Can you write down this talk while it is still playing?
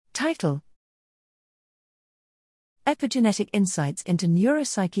Title: Epigenetic Insights into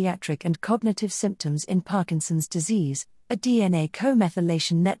Neuropsychiatric and Cognitive Symptoms in Parkinson's Disease, a DNA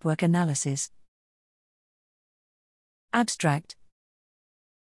co-methylation network analysis. Abstract: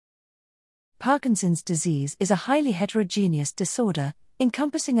 Parkinson's disease is a highly heterogeneous disorder,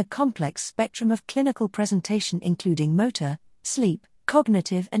 encompassing a complex spectrum of clinical presentation including motor, sleep,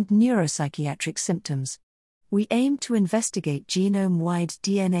 cognitive and neuropsychiatric symptoms. We aim to investigate genome-wide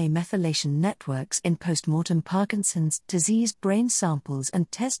DNA methylation networks in postmortem Parkinson's disease brain samples and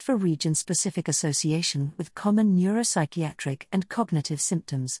test for region-specific association with common neuropsychiatric and cognitive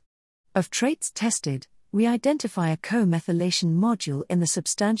symptoms. Of traits tested, we identify a co-methylation module in the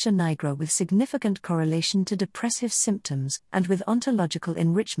substantia nigra with significant correlation to depressive symptoms and with ontological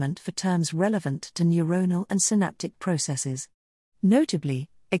enrichment for terms relevant to neuronal and synaptic processes. Notably,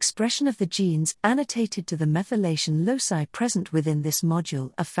 expression of the genes annotated to the methylation loci present within this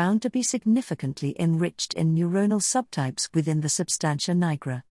module are found to be significantly enriched in neuronal subtypes within the substantia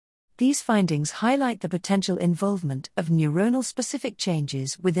nigra. These findings highlight the potential involvement of neuronal-specific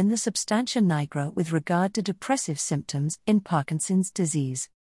changes within the substantia nigra with regard to depressive symptoms in Parkinson's disease.